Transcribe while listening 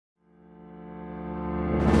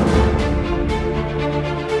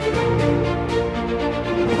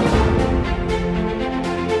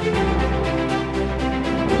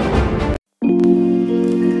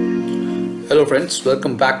Hello friends,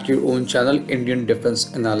 welcome back to your own channel Indian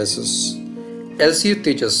Defense Analysis. LCA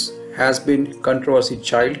Tejas has been controversy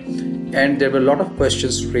child and there were a lot of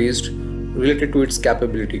questions raised related to its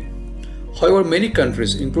capability. However, many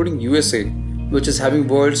countries including USA, which is having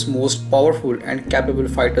world's most powerful and capable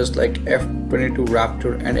fighters like F-22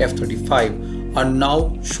 Raptor and F-35 are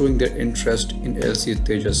now showing their interest in LCA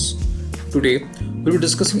Tejas. Today, we will be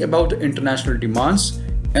discussing about the international demands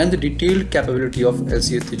and the detailed capability of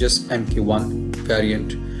LCA Tejas MK1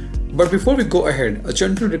 variant. But before we go ahead, a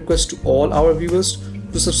gentle request to all our viewers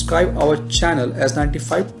to subscribe our channel, as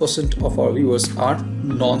 95% of our viewers are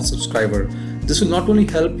non-subscriber. This will not only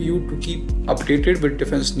help you to keep updated with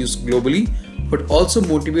defense news globally, but also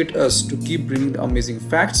motivate us to keep bringing the amazing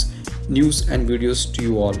facts, news and videos to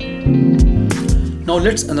you all. Now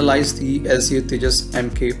let's analyze the LCA Tejas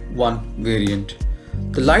MK1 variant.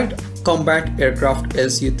 The light combat aircraft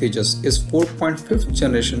LCA Tejas is 4.5th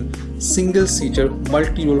generation single-seater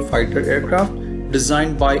multi-role fighter aircraft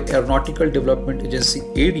designed by Aeronautical Development Agency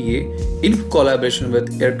 (ADA) in collaboration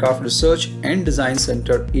with Aircraft Research and Design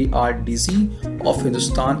Center (ARDC) of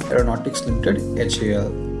Hindustan Aeronautics Limited (HAL).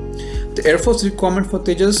 The Air Force requirement for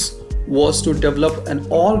Tejas was to develop an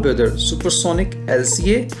all-weather supersonic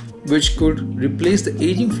LCA which could replace the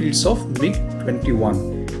aging fleets of MiG-21.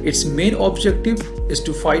 Its main objective is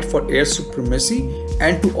to fight for air supremacy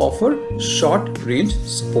and to offer short-range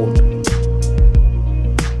support.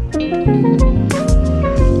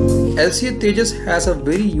 LCA Tejas has a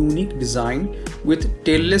very unique design with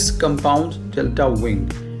tailless compound delta wing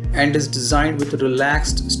and is designed with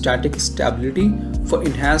relaxed static stability for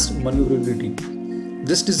enhanced maneuverability.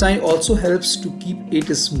 This design also helps to keep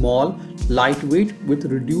it small, lightweight with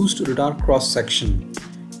reduced radar cross-section.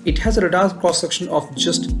 It has a radar cross-section of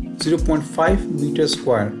just 0.5 meters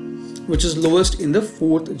square, which is lowest in the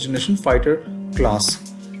 4th generation fighter class.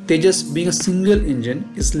 Tejas, being a single engine,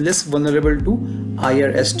 is less vulnerable to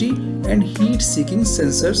IRST and heat-seeking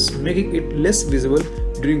sensors, making it less visible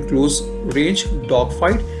during close-range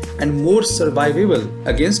dogfight and more survivable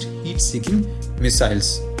against heat-seeking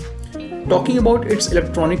missiles. Talking about its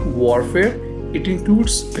electronic warfare, it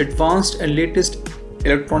includes advanced and latest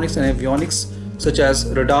electronics and avionics such as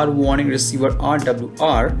radar warning receiver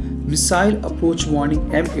RWR, missile approach warning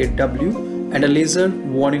MAW, and a laser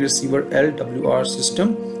warning receiver LWR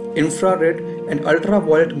system, infrared and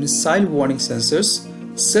ultraviolet missile warning sensors,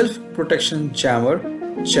 self-protection jammer,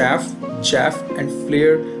 chaff, and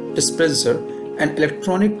flare dispenser, an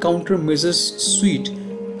electronic countermeasures suite,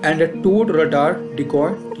 and a towed radar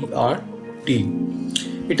decoy DRD.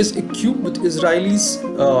 It is equipped with Israel's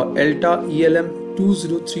ELTA ELM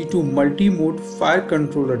 2032 multi-mode fire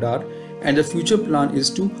control radar, and the future plan is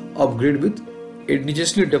to upgrade with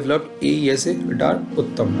indigenously developed AESA radar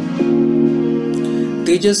Uttam.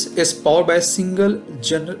 Tejas is powered by a single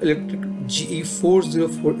General Electric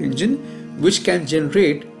GE404 engine which can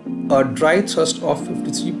generate a dry thrust of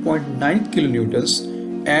 53.9 kilonewtons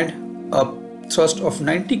and a thrust of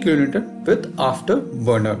 90 kilonewton with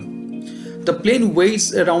afterburner. The plane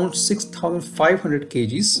weighs around 6,500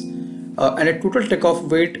 kgs and a total takeoff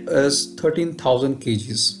weight is 13,000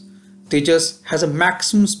 kgs. Tejas has a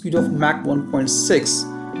maximum speed of Mach 1.6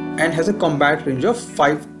 and has a combat range of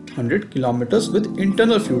 500 kilometers with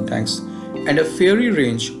internal fuel tanks and a ferry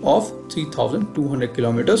range of 3,200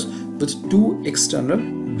 kilometers with 2 external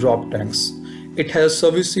drop tanks. It has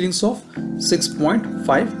service ceilings of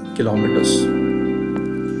 6.5 kilometers.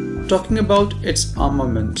 Talking about its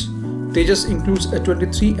armament, Tejas includes a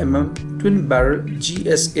 23mm twin-barrel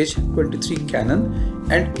GSH-23 cannon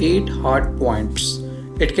and 8 hard points.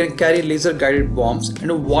 It can carry laser-guided bombs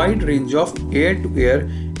and a wide range of air-to-air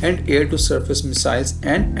and air-to-surface missiles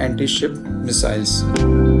and anti-ship missiles.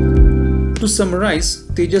 To summarize,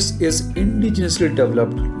 Tejas is indigenously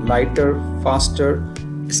developed, lighter, faster,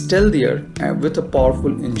 stealthier and with a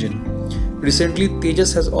powerful engine. Recently,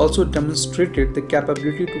 Tejas has also demonstrated the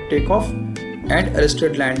capability to take off and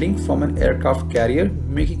arrested landing from an aircraft carrier,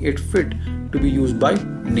 making it fit to be used by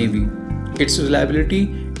Navy. Its reliability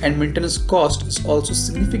and maintenance cost is also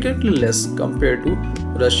significantly less compared to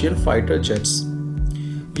Russian fighter jets.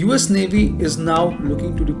 US Navy is now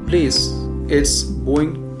looking to replace its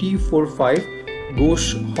Boeing T-45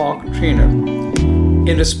 Ghosh Hawk trainer.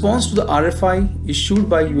 In response to the RFI issued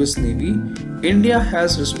by US Navy, India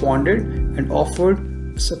has responded and offered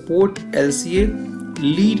support LCA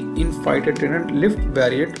lead in fighter trainer lift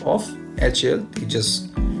variant of HAL Tejas.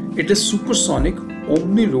 It is supersonic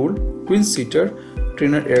omni-role twin-seater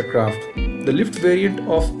trainer aircraft. The lift variant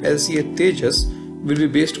of LCA Tejas will be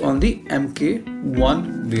based on the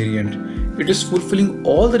MK1 variant. It is fulfilling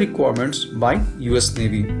all the requirements by US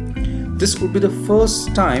Navy. This would be the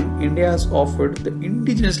first time India has offered the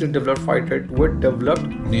indigenously developed fighter to a developed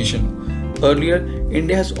nation. Earlier,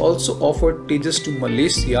 India has also offered Tejas to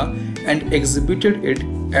Malaysia and exhibited it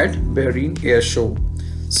at Bahrain Air Show.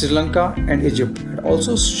 Sri Lanka and Egypt had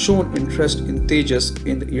also shown interest in Tejas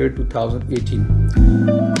in the year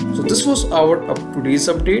 2018. So this was our today's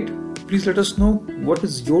update. Please let us know what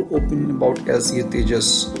is your opinion about LCA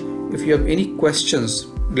Tejas. If you have any questions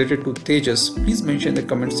related to Tejas, please mention in the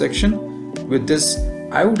comment section. With this,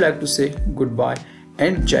 I would like to say goodbye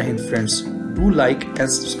and Jai Hind friends. Do like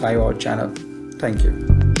and subscribe our channel. Thank you.